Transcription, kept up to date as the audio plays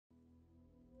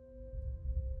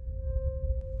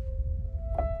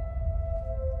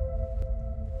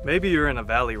Maybe you're in a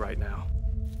valley right now.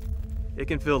 It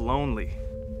can feel lonely,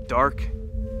 dark,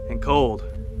 and cold.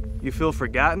 You feel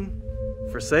forgotten,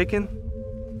 forsaken,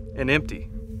 and empty.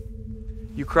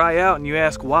 You cry out and you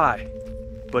ask why,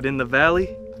 but in the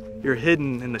valley, you're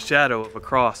hidden in the shadow of a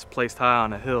cross placed high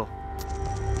on a hill.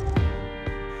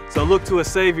 So look to a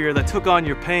Savior that took on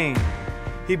your pain.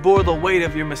 He bore the weight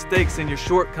of your mistakes and your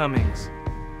shortcomings.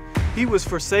 He was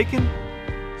forsaken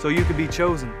so you could be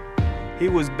chosen. He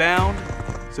was bound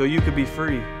so you could be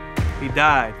free. He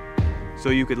died so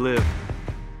you could live.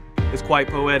 It's quite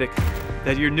poetic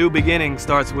that your new beginning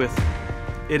starts with,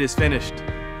 "It is finished."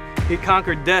 He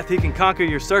conquered death, he can conquer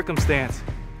your circumstance.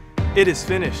 It is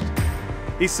finished.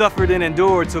 He suffered and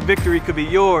endured so victory could be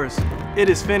yours. It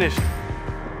is finished.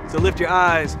 So lift your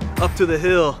eyes up to the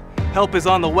hill. Help is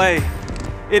on the way.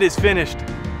 It is finished.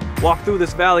 Walk through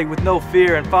this valley with no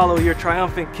fear and follow your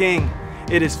triumphant King.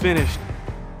 It is finished.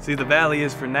 See, the valley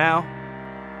is for now,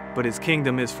 but his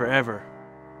kingdom is forever.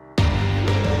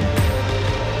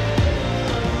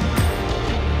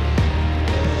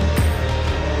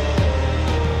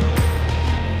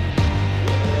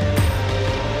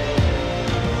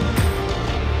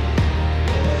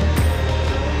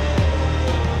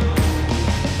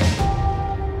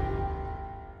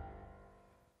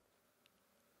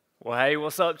 Well, hey,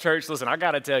 what's up, church? Listen, I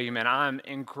got to tell you, man, I'm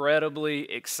incredibly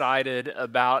excited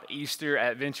about Easter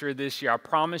at Venture this year. I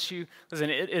promise you, listen,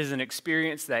 it is an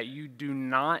experience that you do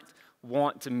not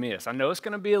want to miss. I know it's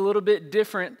going to be a little bit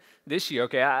different this year,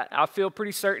 okay? I feel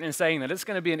pretty certain in saying that it's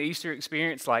going to be an Easter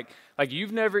experience like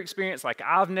you've never experienced, like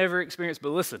I've never experienced,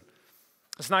 but listen,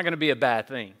 it's not going to be a bad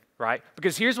thing, right?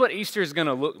 Because here's what Easter is going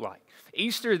to look like.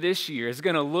 Easter this year is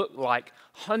going to look like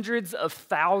hundreds of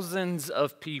thousands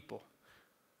of people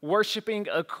worshiping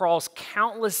across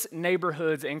countless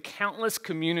neighborhoods and countless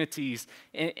communities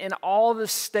in all the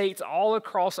states all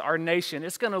across our nation.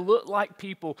 It's going to look like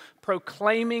people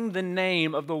proclaiming the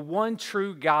name of the one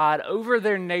true God over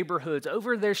their neighborhoods,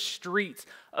 over their streets,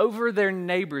 over their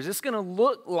neighbors. It's going to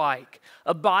look like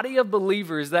a body of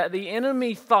believers that the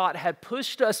enemy thought had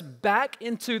pushed us back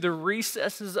into the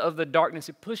recesses of the darkness.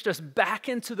 It pushed us back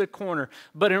into the corner.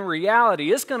 But in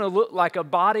reality, it's going to look like a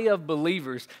body of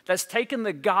believers that's taken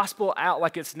the gospel out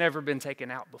like it's never been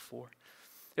taken out before.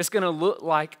 It's going to look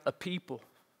like a people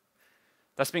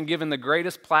that's been given the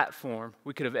greatest platform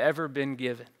we could have ever been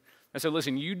given. And so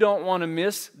listen, you don't want to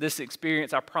miss this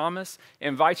experience, I promise.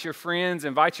 Invite your friends,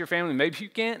 invite your family. Maybe you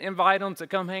can't invite them to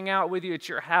come hang out with you at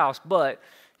your house, but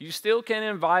you still can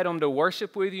invite them to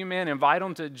worship with you, man. Invite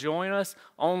them to join us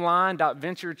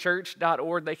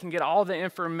online.venturechurch.org. They can get all the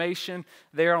information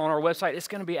there on our website. It's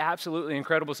going to be absolutely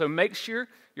incredible. So make sure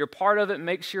you're part of it.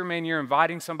 Make sure, man, you're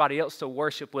inviting somebody else to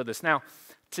worship with us. Now,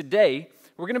 today,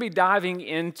 we're going to be diving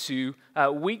into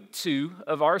week 2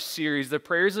 of our series, The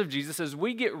Prayers of Jesus, as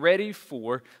we get ready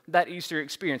for that Easter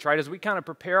experience, right? As we kind of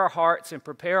prepare our hearts and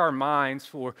prepare our minds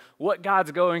for what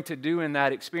God's going to do in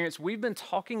that experience. We've been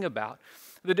talking about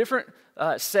the different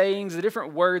sayings, the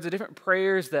different words, the different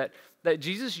prayers that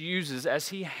Jesus uses as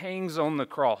he hangs on the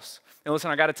cross. And listen,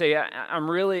 I got to tell you,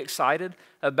 I'm really excited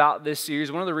about this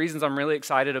series. One of the reasons I'm really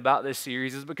excited about this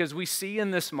series is because we see in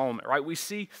this moment, right? We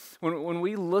see when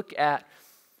we look at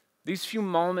these few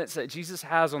moments that Jesus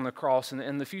has on the cross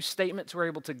and the few statements we're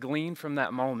able to glean from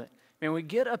that moment, man, we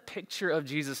get a picture of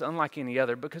Jesus unlike any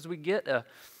other because we get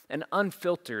an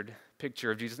unfiltered picture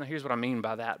of Jesus. Now, here's what I mean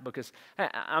by that, because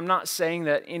I'm not saying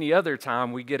that any other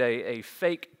time we get a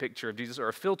fake picture of Jesus or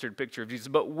a filtered picture of Jesus,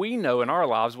 but we know in our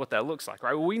lives what that looks like,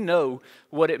 right? We know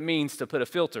what it means to put a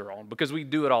filter on because we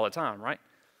do it all the time, right?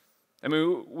 I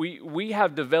mean, we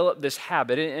have developed this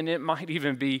habit, and it might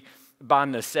even be by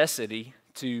necessity,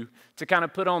 to kind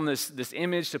of put on this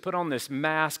image, to put on this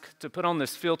mask, to put on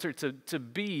this filter, to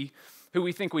be who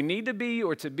we think we need to be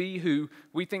or to be who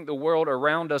we think the world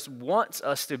around us wants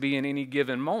us to be in any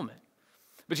given moment.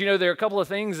 But you know, there are a couple of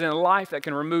things in life that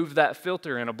can remove that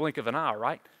filter in a blink of an eye,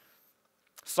 right?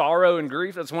 Sorrow and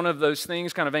grief, that's one of those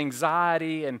things, kind of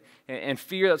anxiety and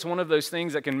fear, that's one of those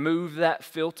things that can move that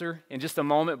filter in just a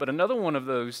moment. But another one of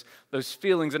those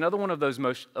feelings, another one of those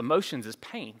emotions is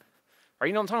pain. Right,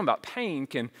 you know what I'm talking about? Pain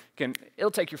it'll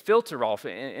take your filter off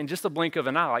in just a blink of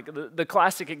an eye. Like the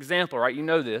classic example, right? You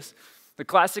know this. The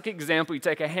classic example, you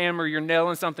take a hammer, you're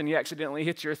nailing something, you accidentally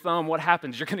hit your thumb. What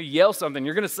happens? You're going to yell something.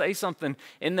 You're going to say something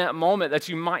in that moment that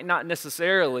you might not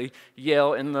necessarily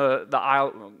yell in the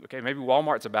aisle. Okay, maybe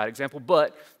Walmart's a bad example,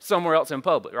 but somewhere else in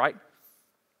public, right?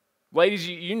 Ladies,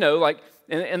 you know, like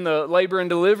in the labor and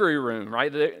delivery room,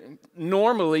 right?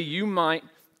 Normally, you might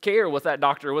care what that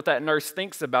doctor or what that nurse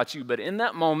thinks about you, but in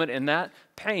that moment, in that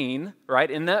pain,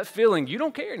 right, in that feeling, you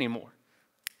don't care anymore.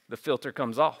 the filter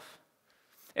comes off.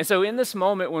 And so in this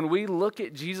moment, when we look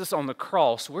at Jesus on the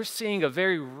cross, we're seeing a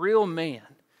very real man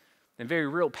in very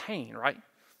real pain, right?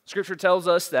 Scripture tells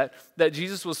us that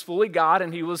Jesus was fully God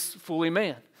and he was fully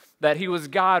man, that he was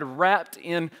God wrapped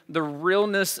in the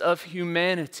realness of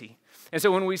humanity. And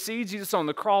so when we see Jesus on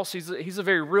the cross, he's a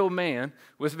very real man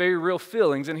with very real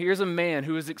feelings, and here's a man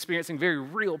who is experiencing very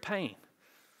real pain.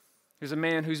 Here's a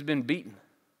man who's been beaten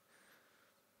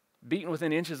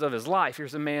within inches of his life.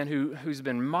 Here's a man who's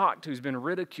been mocked, who's been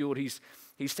ridiculed. He's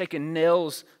taken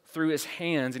nails through his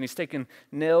hands, and he's taken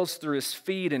nails through his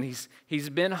feet, and he's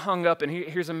been hung up. And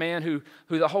here's a man who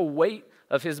the whole weight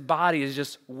of his body is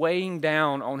just weighing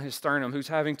down on his sternum, who's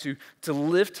having to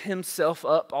lift himself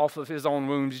up off of his own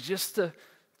wounds just to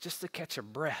catch a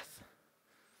breath.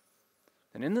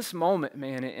 And in this moment,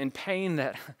 man, in pain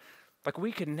that like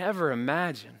we could never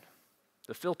imagine,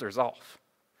 the filter's off.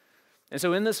 And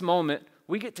so in this moment,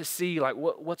 we get to see like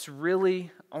what's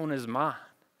really on his mind,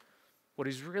 what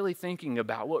he's really thinking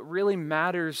about, what really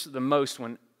matters the most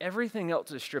when everything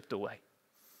else is stripped away.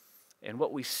 And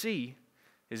what we see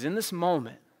is in this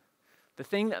moment, the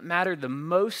thing that mattered the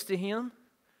most to him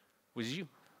was you.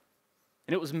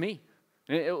 And it was me.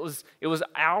 And it was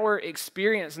our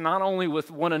experience not only with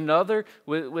one another,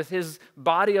 with his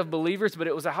body of believers, but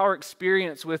it was our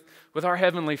experience with our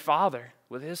Heavenly Father,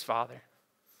 with his Father.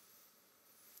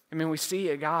 I mean, we see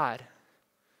a God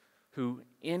who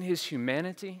in his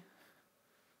humanity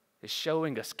is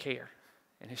showing us care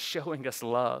and is showing us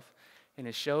love and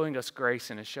is showing us grace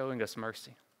and is showing us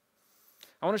mercy.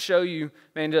 I want to show you,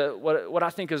 man, what I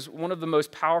think is one of the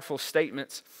most powerful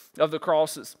statements of the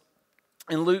crosses.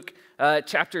 In Luke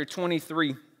chapter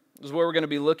 23 is where we're going to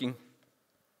be looking.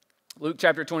 Luke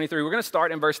chapter 23. We're going to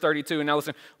start in verse 32. And now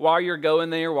listen, while you're going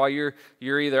there, while you're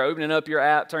either opening up your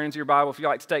app, turning to your Bible, if you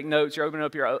like to take notes, you're opening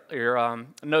up your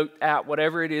note app,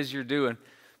 whatever it is you're doing.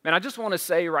 Man, I just want to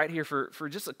say right here for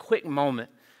just a quick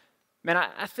moment, man,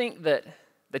 I think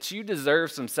that you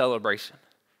deserve some celebration.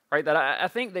 Right, that I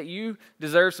think that you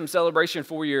deserve some celebration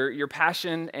for your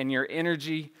passion and your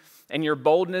energy and your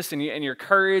boldness and your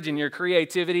courage and your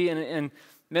creativity and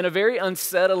a very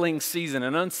unsettling season,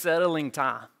 an unsettling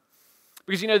time.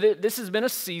 Because, you know, this has been a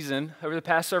season over the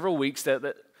past several weeks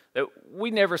that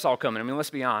we never saw coming. I mean, let's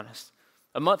be honest.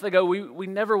 A month ago, we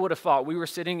never would have thought we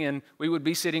would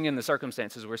be sitting in the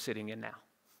circumstances we're sitting in now.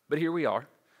 But here we are.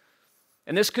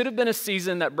 And this could have been a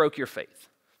season that broke your faith.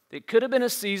 It could have been a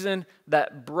season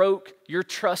that broke your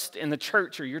trust in the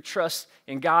church or your trust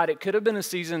in God. It could have been a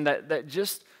season that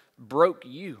just broke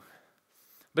you.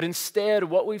 But instead,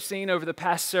 what we've seen over the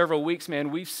past several weeks,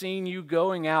 man, we've seen you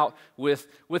going out with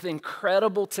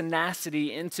incredible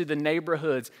tenacity into the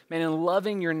neighborhoods, man, and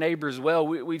loving your neighbors well.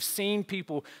 We've seen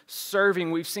people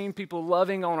serving. We've seen people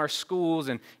loving on our schools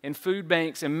and food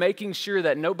banks and making sure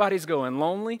that nobody's going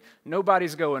lonely,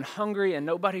 nobody's going hungry, and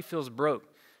nobody feels broke.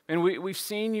 And we've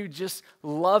seen you just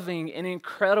loving in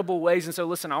incredible ways. And so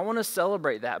listen, I want to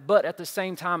celebrate that. But at the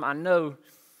same time, I know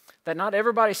that not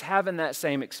everybody's having that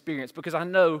same experience, because I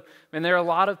know, man, there are a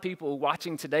lot of people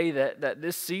watching today that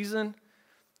this season,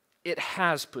 it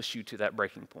has pushed you to that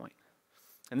breaking point.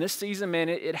 And this season, man,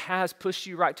 it has pushed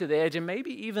you right to the edge and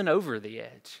maybe even over the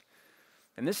edge.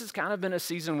 And this has kind of been a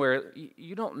season where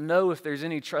you don't know if there's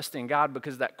any trust in God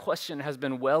because that question has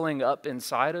been welling up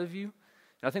inside of you.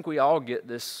 And I think we all get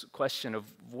this question of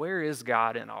where is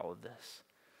God in all of this?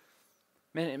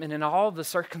 Man, in all the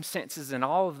circumstances and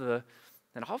all the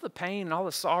pain and all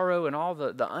the sorrow and all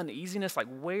the uneasiness, like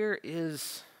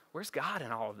where's God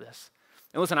in all of this?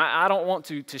 And listen, I don't want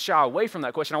to shy away from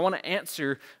that question. I want to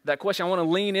answer that question. I want to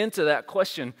lean into that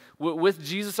question with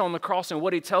Jesus on the cross and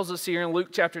what he tells us here in Luke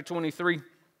chapter 23.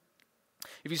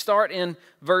 If you start in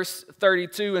verse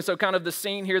 32, and so kind of the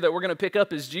scene here that we're going to pick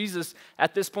up is Jesus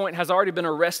at this point has already been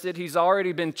arrested. He's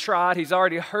already been tried. He's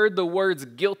already heard the words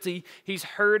guilty. He's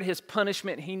heard his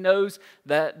punishment. He knows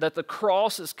that the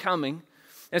cross is coming.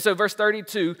 And so verse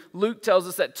 32, Luke tells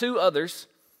us that two others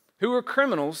who were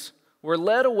criminals were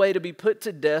led away to be put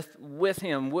to death with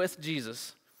him, with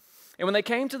Jesus. And when they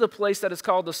came to the place that is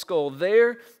called the Skull,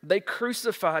 there they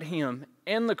crucified him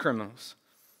and the criminals,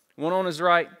 one on his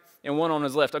right and one on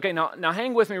his left. Okay, now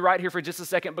hang with me right here for just a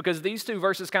second, because these two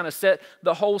verses kind of set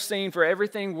the whole scene for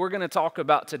everything we're going to talk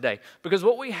about today. Because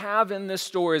what we have in this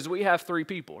story is we have three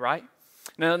people, right?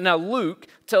 Now Luke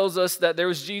tells us that there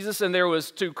was Jesus and there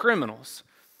was two criminals.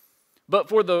 But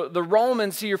for the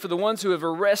Romans here, for the ones who have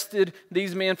arrested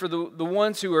these men, for the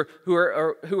ones who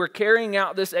are carrying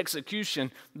out this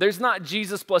execution, there's not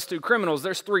Jesus plus two criminals,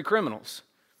 there's three criminals.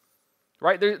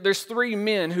 right? There's three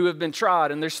men who have been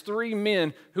tried, and there's three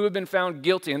men who have been found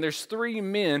guilty, and there's three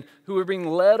men who are being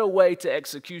led away to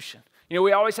execution. You know,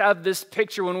 we always have this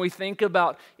picture when we think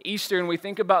about Easter and we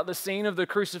think about the scene of the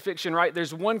crucifixion, right?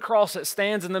 There's one cross that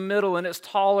stands in the middle and it's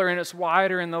taller and it's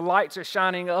wider and the lights are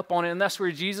shining up on it, and that's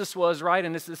where Jesus was, right?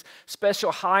 And it's this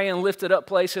special high and lifted up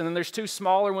place, and then there's two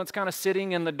smaller ones kind of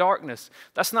sitting in the darkness.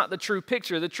 That's not the true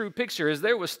picture. The true picture is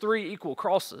there was three equal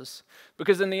crosses,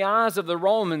 because in the eyes of the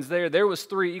Romans there was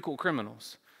three equal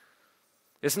criminals.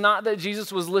 It's not that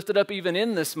Jesus was lifted up even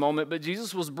in this moment, but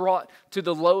Jesus was brought to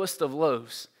the lowest of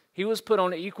lows. He was put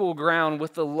on equal ground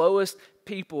with the lowest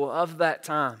people of that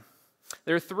time.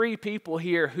 There are three people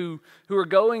here who are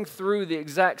going through the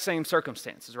exact same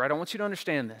circumstances, right? I want you to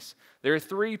understand this. There are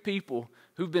three people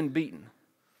who've been beaten.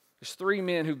 There's three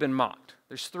men who've been mocked.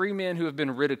 There's three men who have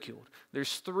been ridiculed.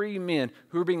 There's three men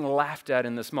who are being laughed at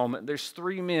in this moment. There's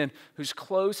three men whose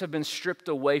clothes have been stripped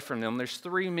away from them. There's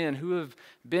three men who have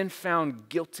been found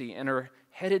guilty and are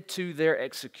headed to their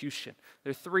execution.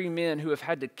 There are three men who have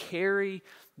had to carry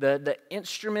the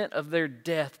instrument of their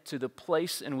death to the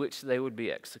place in which they would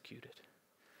be executed.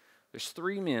 There's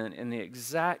three men in the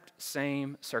exact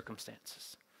same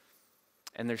circumstances.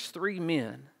 And there's three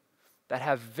men that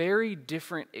have very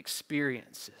different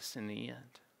experiences in the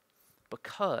end.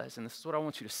 Because, and this is what I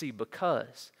want you to see,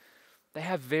 because they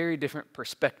have very different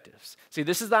perspectives. See,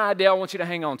 this is the idea I want you to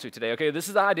hang on to today, okay? This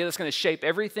is the idea that's going to shape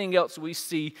everything else we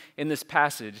see in this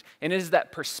passage. And it is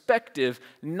that perspective,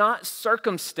 not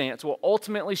circumstance, will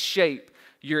ultimately shape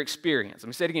your experience. Let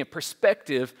me say it again.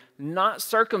 Perspective, not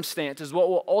circumstance, is what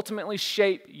will ultimately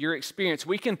shape your experience.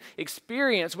 We can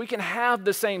have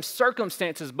the same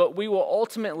circumstances, but we will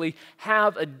ultimately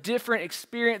have a different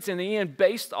experience in the end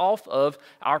based off of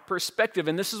our perspective.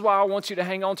 And this is why I want you to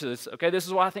hang on to this, okay? This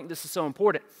is why I think this is so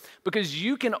important. Because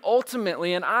you can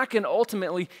ultimately, and I can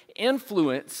ultimately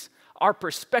influence our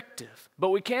perspective,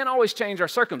 but we can't always change our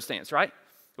circumstance, right?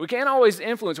 We can't always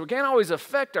influence, we can't always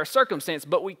affect our circumstance,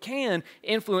 but we can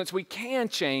influence, we can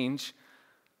change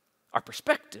our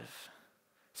perspective.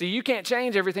 See, you can't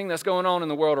change everything that's going on in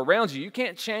the world around you. You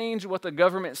can't change what the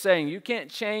government's saying. You can't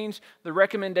change the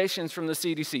recommendations from the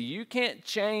CDC. You can't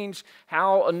change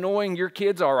how annoying your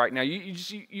kids are right now.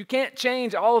 You can't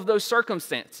change all of those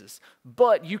circumstances,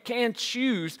 but you can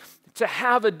choose to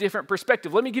have a different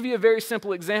perspective. Let me give you a very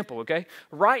simple example, okay?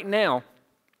 Right now,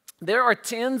 there are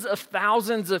tens of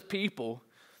thousands of people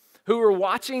who are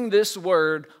watching this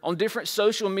word on different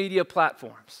social media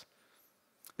platforms.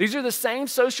 These are the same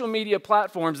social media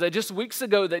platforms that just weeks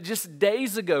ago, that just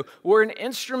days ago, were an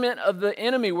instrument of the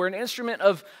enemy, were an instrument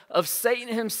of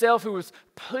Satan himself, who was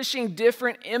pushing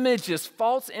different images,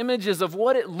 false images of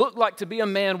what it looked like to be a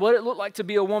man, what it looked like to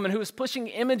be a woman, who was pushing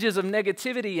images of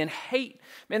negativity and hate.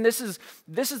 Man, this is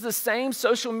the same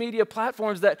social media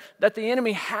platforms that the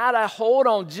enemy had a hold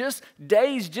on just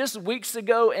days, just weeks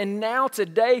ago, and now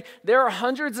today there are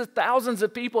hundreds of thousands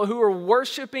of people who are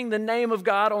worshiping the name of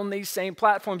God on these same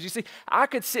platforms. You see, I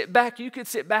could sit back, you could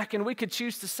sit back, and we could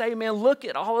choose to say, man, look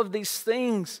at all of these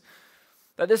things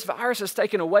that this virus has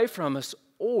taken away from us.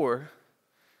 Or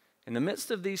in the midst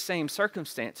of these same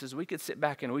circumstances, we could sit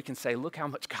back and we can say, look how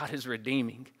much God is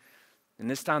redeeming in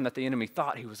this time that the enemy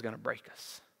thought he was going to break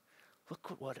us.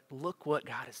 Look what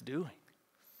God is doing.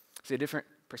 See, a different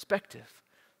perspective,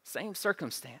 same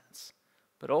circumstance,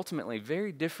 but ultimately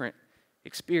very different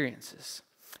experiences.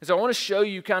 And so I want to show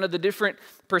you kind of the different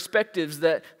perspectives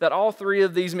that all three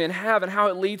of these men have and how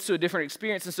it leads to a different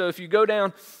experience. And so if you go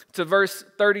down to verse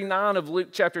 39 of Luke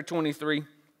chapter 23,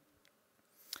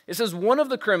 it says, one of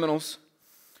the criminals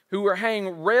who were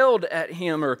hanged railed at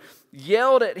him or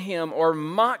yelled at him or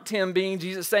mocked him, being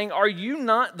Jesus, saying, are you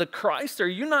not the Christ? Are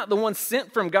you not the one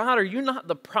sent from God? Are you not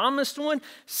the promised one?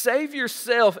 Save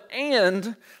yourself and,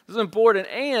 this is important,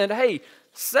 and hey,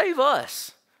 save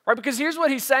us. Right? Because here's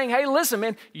what he's saying. Hey, listen,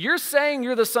 man, you're saying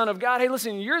you're the Son of God. Hey,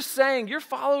 listen, you're saying, your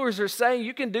followers are saying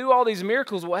you can do all these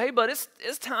miracles. Well, hey, but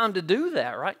it's time to do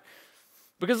that, right?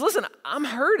 Because listen, I'm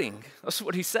hurting. That's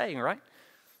what he's saying, right?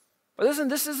 But listen,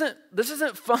 this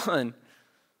isn't fun.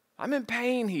 I'm in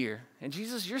pain here. And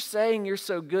Jesus, you're saying you're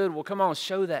so good. Well, come on,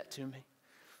 show that to me.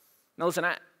 Now listen,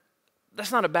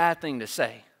 that's not a bad thing to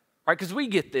say. Right, because we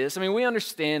get this. I mean, we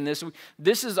understand this.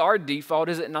 This is our default,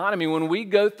 is it not? I mean, when we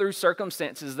go through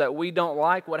circumstances that we don't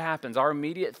like, what happens? Our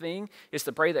immediate thing is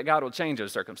to pray that God will change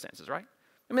those circumstances, right?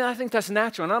 I mean, I think that's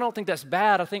natural, and I don't think that's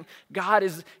bad. I think God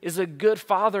is a good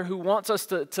Father who wants us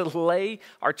to lay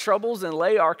our troubles and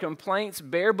lay our complaints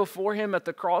bare before Him at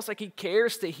the cross. Like He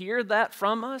cares to hear that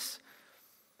from us.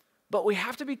 But we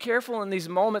have to be careful in these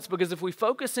moments, because if we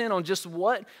focus in on just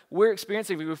what we're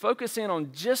experiencing, if we focus in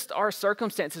on just our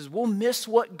circumstances, we'll miss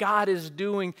what God is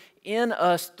doing in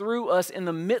us, through us, in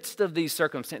the midst of these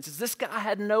circumstances. This guy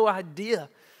had no idea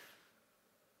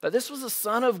that this was a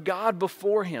Son of God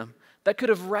before him that could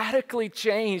have radically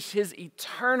changed his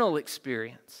eternal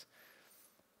experience.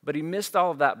 But he missed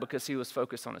all of that because he was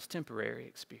focused on his temporary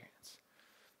experience.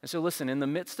 And so listen, in the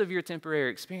midst of your temporary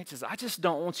experiences, I just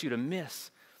don't want you to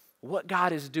miss what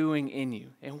God is doing in you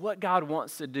and what God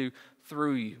wants to do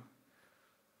through you.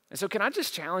 And so can I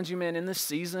just challenge you, man, in this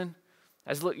season,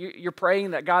 as look, you're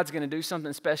praying that God's going to do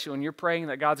something special, and you're praying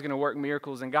that God's going to work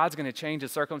miracles and God's going to change the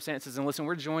circumstances. And listen,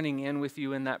 we're joining in with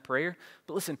you in that prayer.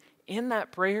 But listen, in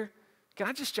that prayer, can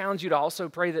I just challenge you to also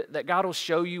pray that God will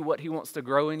show you what he wants to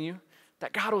grow in you,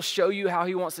 that God will show you how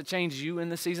he wants to change you in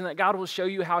this season, that God will show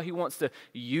you how he wants to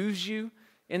use you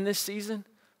in this season.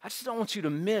 I just don't want you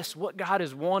to miss what God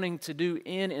is wanting to do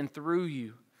in and through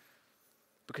you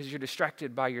because you're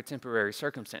distracted by your temporary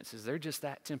circumstances. They're just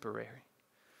that temporary.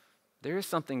 There is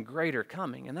something greater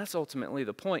coming, and that's ultimately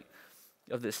the point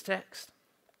of this text.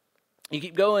 You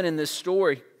keep going in this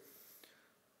story.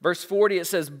 Verse 40, it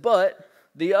says, but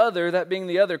the other, that being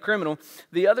the other criminal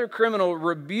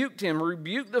rebuked him,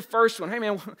 rebuked the first one. Hey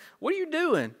man, what are you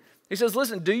doing? He says,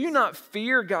 listen, do you not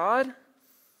fear God?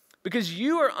 Because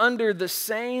you are under the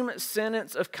same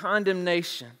sentence of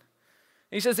condemnation.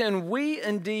 He says, and we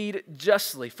indeed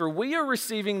justly, for we are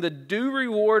receiving the due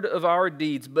reward of our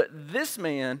deeds, but this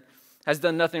man has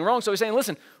done nothing wrong. So he's saying,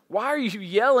 listen, why are you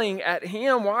yelling at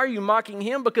him? Why are you mocking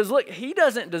him? Because look, he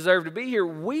doesn't deserve to be here.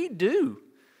 We do.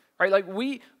 Right? Like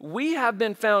we have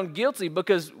been found guilty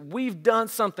because we've done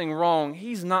something wrong.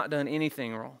 He's not done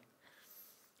anything wrong.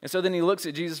 And so then he looks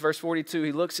at Jesus, verse 42,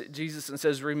 he looks at Jesus and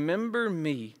says, remember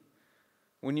me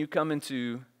when you come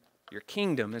into your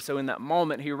kingdom. And so in that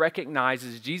moment, he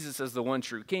recognizes Jesus as the one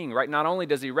true king, right? Not only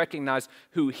does he recognize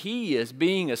who he is,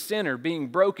 being a sinner, being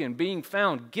broken, being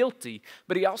found guilty,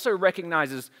 but he also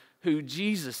recognizes who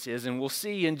Jesus is. And we'll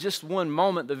see in just one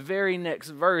moment, the very next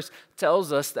verse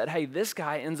tells us that, hey, this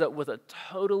guy ends up with a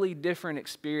totally different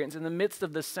experience in the midst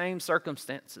of the same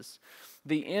circumstances.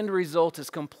 The end result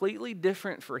is completely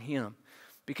different for him.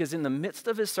 Because in the midst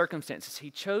of his circumstances,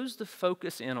 he chose to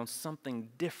focus in on something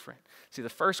different. See, the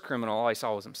first criminal, all he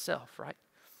saw was himself, right?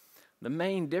 The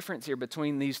main difference here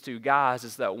between these two guys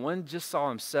is that one just saw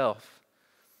himself,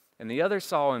 and the other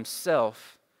saw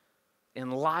himself in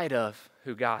light of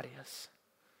who God is.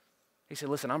 He said,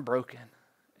 listen, I'm broken,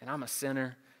 and I'm a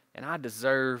sinner, and I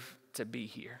deserve to be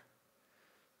here.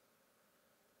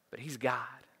 But he's God,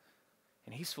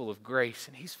 and he's full of grace,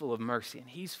 and he's full of mercy, and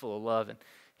he's full of love, and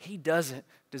he doesn't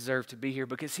deserve to be here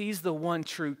because he's the one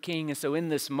true king. And so in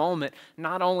this moment,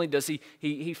 not only does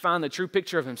he find the true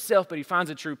picture of himself, but he finds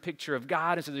a true picture of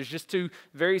God. And so there's just two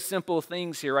very simple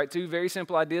things here, right? Two very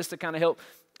simple ideas to kind of help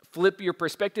flip your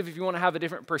perspective if you want to have a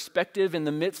different perspective in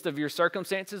the midst of your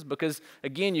circumstances. Because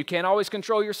again, you can't always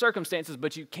control your circumstances,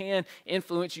 but you can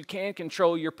influence, you can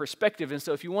control your perspective. And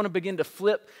so if you want to begin to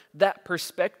flip that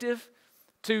perspective,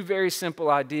 two very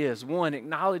simple ideas. One,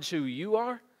 acknowledge who you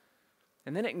are.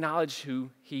 And then acknowledge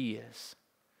who he is.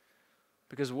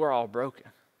 Because we're all broken.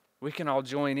 We can all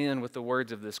join in with the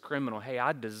words of this criminal. Hey,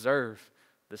 I deserve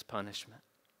this punishment.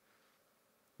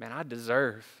 Man, I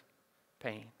deserve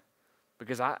pain.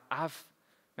 Because I've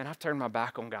turned my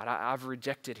back on God. I've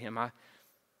rejected him.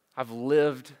 I've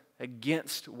lived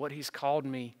against what he's called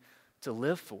me to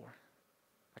live for.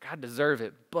 Like I deserve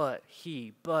it, but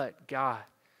God,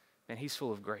 man, he's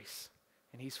full of grace.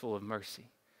 And he's full of mercy.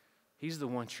 He's the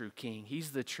one true king. He's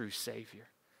the true Savior.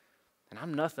 And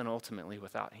I'm nothing ultimately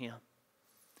without him.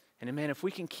 And man, if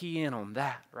we can key in on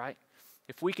that, right?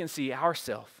 If we can see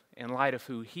ourselves in light of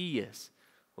who he is,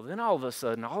 well, then all of a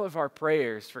sudden, all of our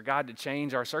prayers for God to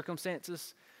change our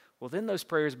circumstances, well, then those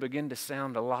prayers begin to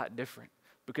sound a lot different.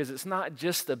 Because it's not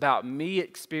just about me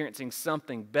experiencing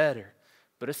something better,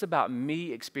 but it's about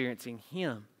me experiencing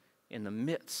him in the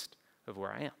midst of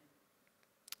where I am.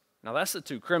 Now, that's the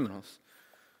two criminals.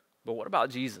 But what about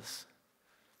Jesus?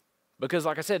 Because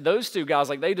like I said, those two guys,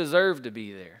 like they deserve to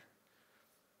be there.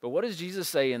 But what does Jesus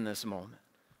say in this moment?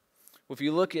 Well, if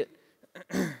you look at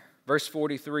verse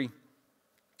 43,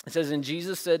 it says, and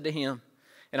Jesus said to him,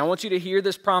 and I want you to hear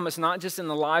this promise not just in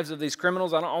the lives of these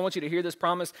criminals. I want you to hear this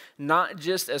promise not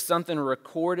just as something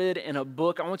recorded in a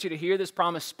book. I want you to hear this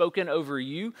promise spoken over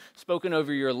you, spoken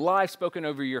over your life, spoken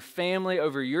over your family,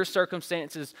 over your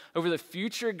circumstances, over the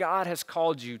future God has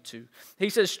called you to. He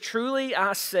says, truly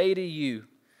I say to you,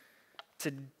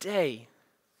 today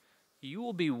you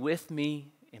will be with me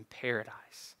in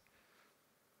paradise.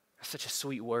 That's such a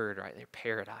sweet word right there,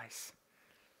 paradise.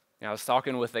 Now, I was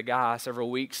talking with a guy several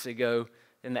weeks ago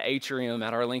in the atrium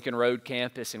at our Lincoln Road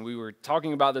campus, and we were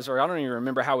talking about this verse. I don't even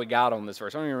remember how we got on this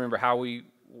verse. I don't even remember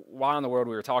why in the world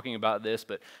we were talking about this,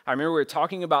 but I remember we were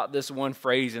talking about this one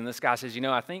phrase, and this guy says,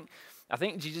 I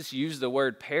think Jesus used the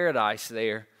word paradise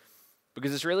there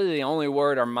because it's really the only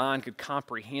word our mind could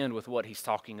comprehend with what he's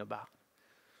talking about.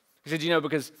 He said,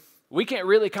 because we can't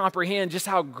really comprehend just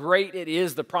how great it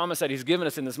is, the promise that he's given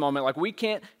us in this moment. Like we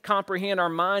can't comprehend, our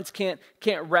minds can't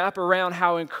wrap around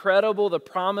how incredible the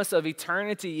promise of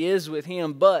eternity is with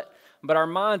him, but our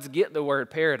minds get the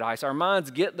word paradise. Our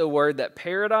minds get the word that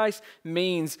paradise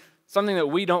means something that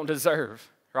we don't deserve,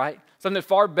 right? Something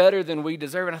far better than we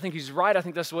deserve. And I think he's right. I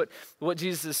think that's what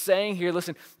Jesus is saying here.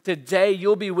 Listen, today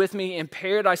you'll be with me in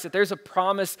paradise, that there's a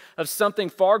promise of something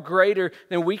far greater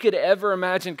than we could ever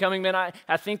imagine coming. Man,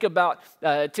 I think about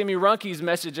Timmy Runke's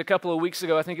message a couple of weeks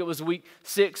ago. I think it was week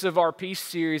 6 of our Peace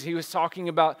series. He was talking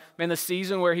about, the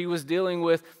season where he was dealing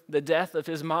with the death of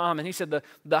his mom. And he said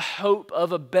the hope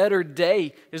of a better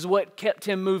day is what kept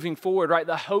him moving forward, right?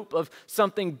 The hope of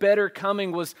something better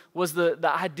coming was the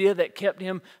idea that kept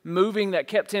him moving, that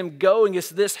kept him going. It's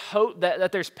this hope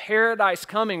that there's paradise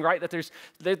coming, right? That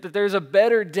there's a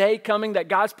better day coming, that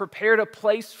God's prepared a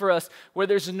place for us where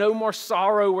there's no more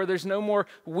sorrow, where there's no more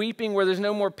weeping, where there's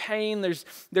no more pain,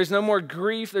 there's no more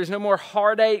grief, there's no more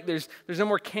heartache, there's no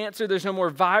more cancer, there's no more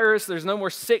virus, there's no more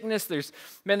sickness, there's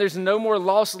no more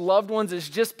lost loved ones. It's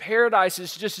just paradise.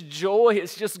 It's just joy.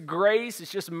 It's just grace.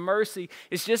 It's just mercy.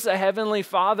 It's just a heavenly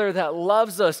Father that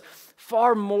loves us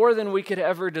far more than we could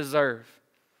ever deserve.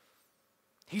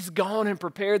 He's gone and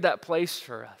prepared that place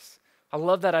for us. I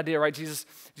love that idea, right? Jesus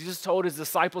told his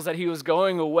disciples that he was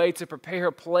going away to prepare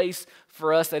a place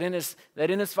for us, that in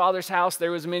his Father's house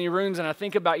there was many rooms. And I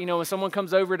think about, when someone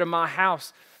comes over to my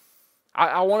house,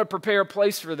 I want to prepare a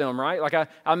place for them, right? Like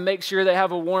I make sure they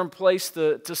have a warm place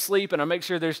to sleep, and I make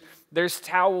sure there's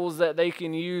towels that they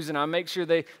can use, and I make sure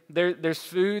there's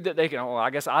food that they can, well, I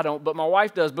guess I don't, but my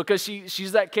wife does, because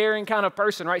she's that caring kind of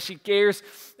person, right? She cares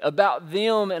about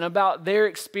them and about their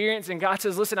experience, and God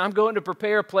says, listen, I'm going to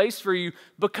prepare a place for you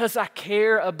because I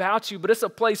care about you, but it's a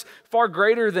place far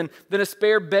greater than a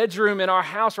spare bedroom in our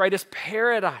house, right? It's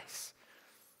paradise.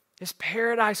 It's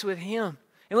paradise with him.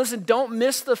 And listen, don't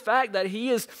miss the fact that he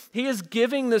is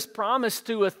giving this promise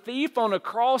to a thief on a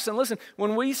cross. And listen,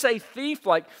 when we say thief,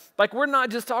 like we're not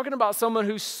just talking about someone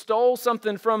who stole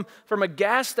something from a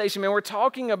gas station, man. We're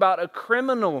talking about a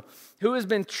criminal who has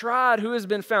been tried, who has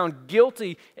been found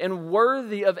guilty and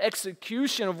worthy of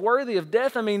execution, worthy of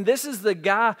death. This is the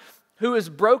guy who has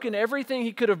broken everything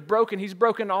he could have broken. He's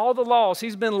broken all the laws.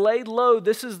 He's been laid low.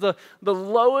 This is the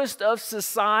lowest of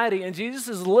society. And Jesus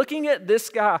is looking at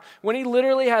this guy when he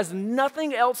literally has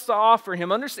nothing else to offer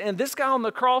him. Understand, this guy on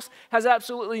the cross has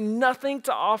absolutely nothing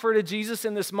to offer to Jesus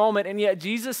in this moment. And yet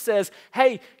Jesus says,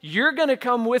 hey, you're going to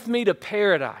come with me to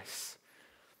paradise.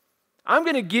 I'm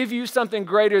going to give you something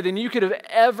greater than you could have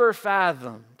ever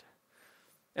fathomed.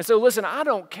 And so listen, I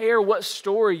don't care what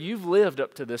story you've lived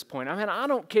up to this point. I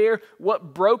don't care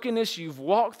what brokenness you've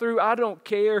walked through. I don't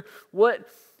care what,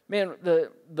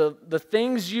 the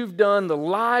things you've done, the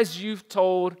lies you've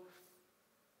told.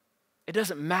 It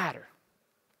doesn't matter.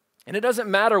 And it doesn't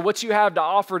matter what you have to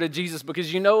offer to Jesus,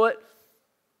 because you know what?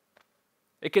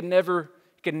 It could never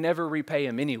repay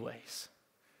him anyways.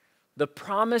 The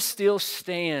promise still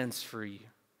stands for you.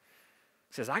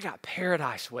 It says, I got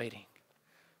paradise waiting.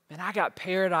 Man, I got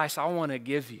paradise I want to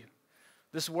give you.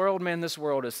 This world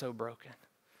is so broken.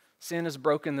 Sin has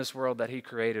broken this world that he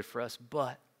created for us.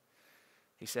 But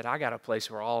he said, I got a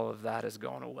place where all of that has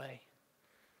gone away.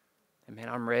 And man,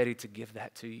 I'm ready to give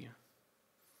that to you.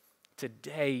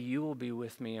 Today, you will be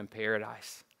with me in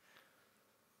paradise.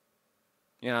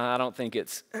 I don't think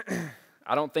it's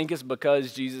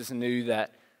because Jesus knew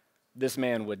that this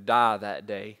man would die that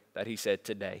day that he said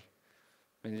today.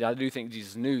 I do think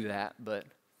Jesus knew that, but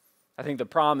I think the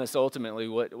promise ultimately,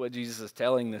 what Jesus is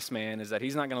telling this man, is that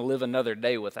he's not going to live another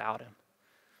day without him.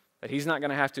 That he's not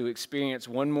going to have to experience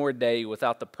one more day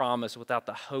without the promise, without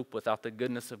the hope, without the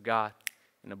goodness of God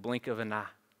in a blink of an eye.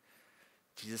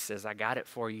 Jesus says, I got it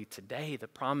for you today. The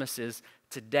promise is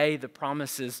today. The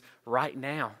promise is right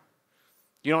now.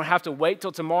 You don't have to wait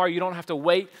till tomorrow. You don't have to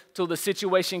wait till the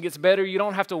situation gets better. You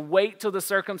don't have to wait till the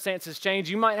circumstances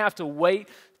change. You might have to wait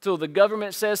till the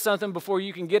government says something before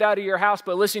you can get out of your house.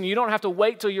 But listen, you don't have to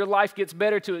wait till your life gets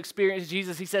better to experience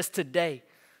Jesus. He says today,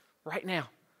 right now.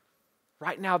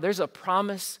 Right now, there's a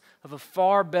promise of a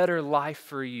far better life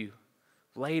for you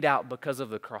laid out because of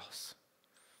the cross.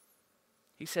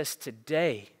 He says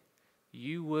today,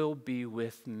 you will be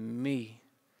with me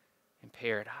in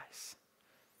paradise.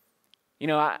 You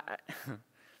know,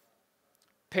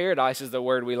 paradise is the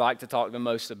word we like to talk the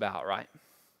most about, right?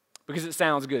 Because it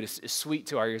sounds good. It's sweet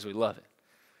to our ears. We love it.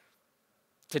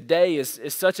 Today is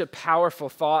such a powerful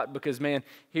thought because, man,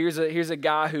 here's a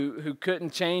guy who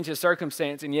couldn't change his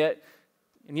circumstance, and yet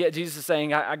Jesus is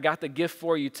saying, I got the gift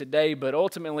for you today, but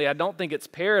ultimately I don't think it's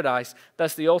paradise.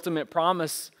 That's the ultimate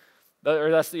promise, or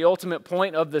that's the ultimate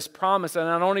point of this promise, and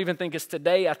I don't even think it's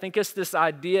today. I think it's this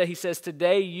idea. He says,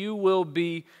 today you will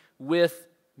be with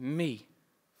me.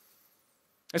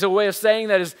 And so a way of saying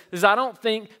that is I don't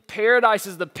think paradise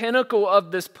is the pinnacle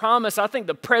of this promise. I think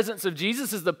the presence of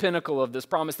Jesus is the pinnacle of this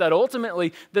promise. That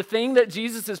ultimately, the thing that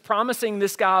Jesus is promising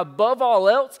this guy above all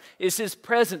else is his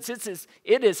presence.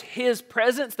 It is his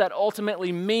presence that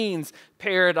ultimately means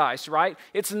paradise, right?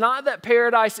 It's not that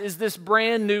paradise is this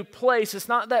brand new place. It's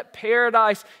not that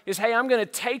paradise is, hey, I'm going to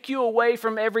take you away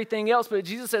from everything else. But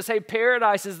Jesus says, hey,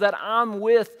 paradise is that I'm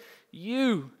with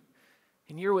you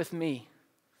and you're with me.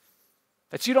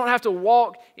 That you don't have to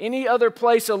walk any other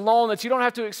place alone, that you don't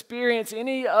have to experience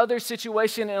any other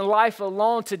situation in life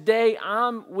alone. Today,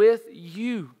 I'm with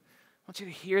you. I want you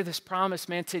to hear this promise,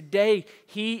 man. Today,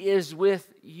 he is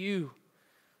with you,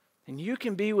 and you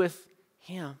can be with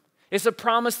him. It's a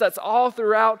promise that's all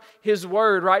throughout his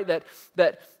word, right?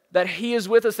 That he is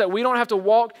with us, that we don't have to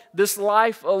walk this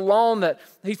life alone, that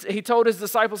he told his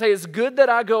disciples, hey, it's good that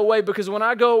I go away because when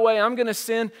I go away, I'm going to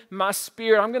send my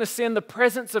Spirit. I'm going to send the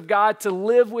presence of God to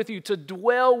live with you, to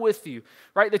dwell with you,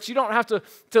 right? That you don't have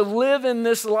to live in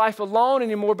this life alone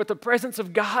anymore, but the presence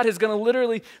of God is going to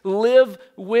literally live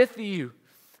with you.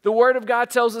 The Word of God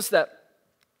tells us that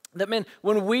man,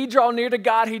 when we draw near to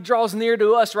God, he draws near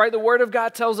to us, right? The Word of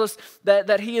God tells us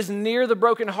that he is near the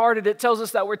brokenhearted. It tells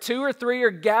us that where 2 or 3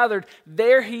 are gathered,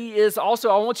 there he is also.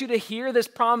 I want you to hear this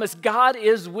promise. God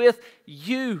is with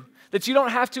you. That you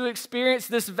don't have to experience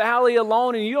this valley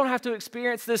alone, and you don't have to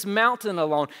experience this mountain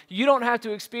alone. You don't have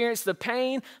to experience the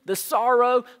pain, the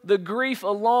sorrow, the grief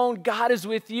alone. God is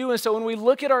with you. And so when we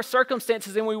look at our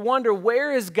circumstances and we wonder,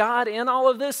 where is God in all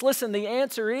of this? Listen, the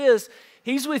answer is,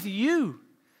 he's with you.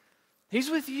 He's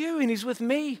with you and he's with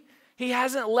me. He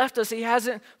hasn't left us. He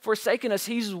hasn't forsaken us.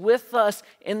 He's with us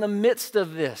in the midst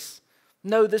of this.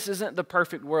 No, this isn't the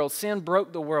perfect world. Sin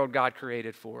broke the world God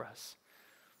created for us.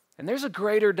 And there's a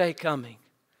greater day coming.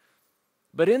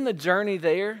 But in the journey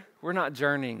there, we're not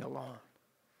journeying alone.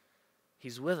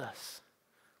 He's with us.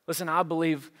 Listen, I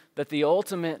believe that the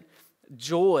ultimate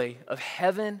joy of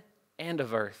heaven and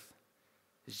of earth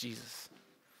is Jesus.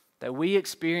 That we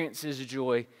experience his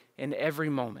joy in every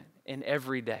moment, in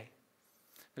every day.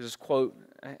 There's this quote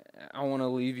I want to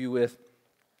leave you with.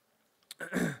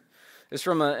 It's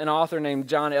from an author named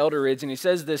John Elderidge, and he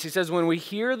says this. He says, when we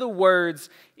hear the words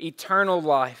eternal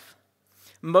life,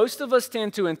 most of us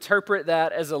tend to interpret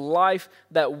that as a life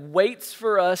that waits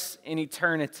for us in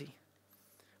eternity.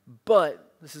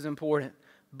 But, this is important,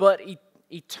 but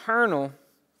eternal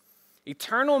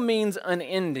means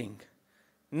unending,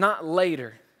 not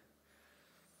later.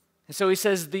 And so he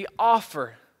says the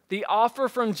offer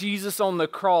from Jesus on the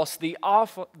cross, the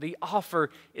offer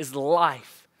is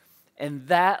life. And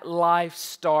that life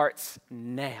starts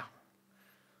now.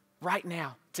 Right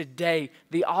now, today,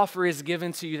 the offer is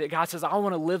given to you that God says, I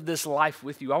want to live this life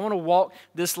with you. I want to walk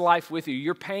this life with you.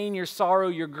 Your pain, your sorrow,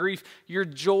 your grief, your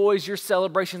joys, your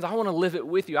celebrations, I want to live it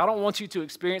with you. I don't want you to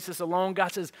experience this alone.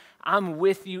 God says, I'm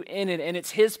with you in it. And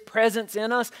it's his presence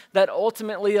in us that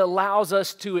ultimately allows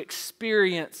us to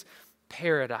experience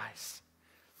paradise.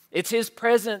 It's his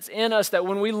presence in us that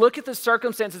when we look at the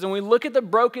circumstances and we look at the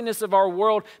brokenness of our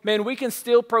world, man, we can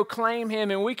still proclaim him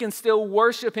and we can still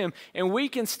worship him and we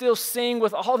can still sing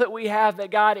with all that we have that,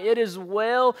 God, it is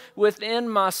well within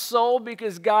my soul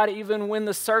because, God, even when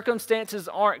the circumstances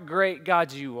aren't great,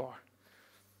 God, you are.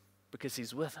 Because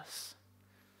he's with us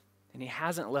and he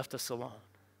hasn't left us alone.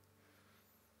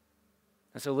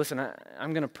 And so listen,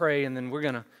 I'm going to pray and then we're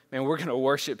going to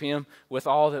worship him with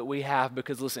all that we have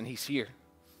because, listen, he's here.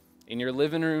 In your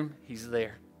living room, he's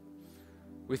there.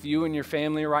 With you and your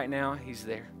family right now, he's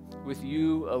there. With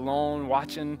you alone,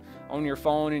 watching on your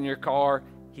phone in your car,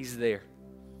 he's there.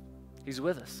 He's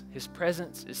with us. His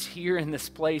presence is here in this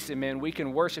place, and man, we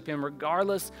can worship him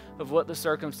regardless of what the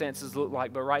circumstances look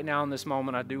like. But right now in this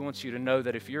moment, I do want you to know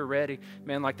that if you're ready,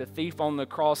 man, like the thief on the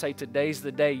cross, hey, today's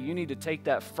the day. You need to take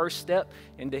that first step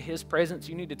into his presence.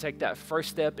 You need to take that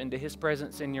first step into his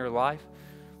presence in your life.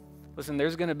 Listen,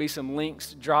 there's going to be some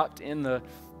links dropped in the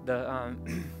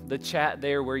chat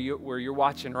there where you're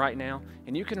watching right now,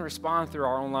 and you can respond through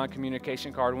our online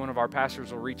communication card. One of our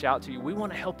pastors will reach out to you. We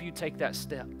want to help you take that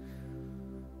step.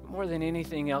 But more than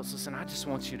anything else, listen, I just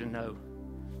want you to know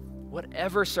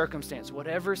whatever circumstance,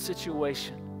 whatever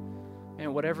situation,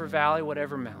 and whatever valley,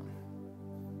 whatever mountain,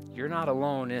 you're not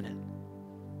alone in it.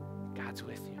 God's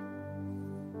with you.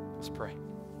 Let's pray.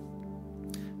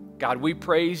 God, we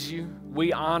praise you.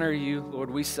 We honor you.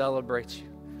 Lord, we celebrate you.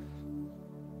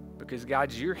 Because,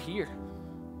 God, you're here.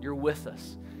 You're with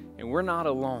us. And we're not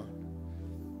alone.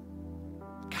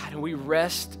 God, and we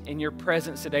rest in your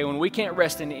presence today. When we can't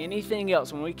rest in anything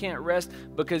else, when we can't rest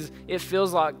because it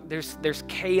feels like there's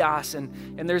chaos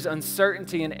and there's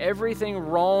uncertainty and everything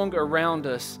wrong around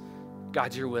us,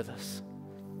 God, you're with us.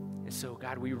 And so,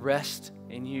 God, we rest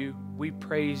in you. We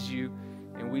praise you.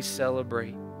 And we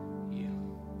celebrate you.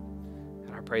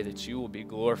 And I pray that you will be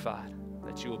glorified,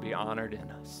 that you will be honored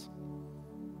in us.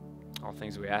 All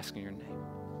things we ask in your name.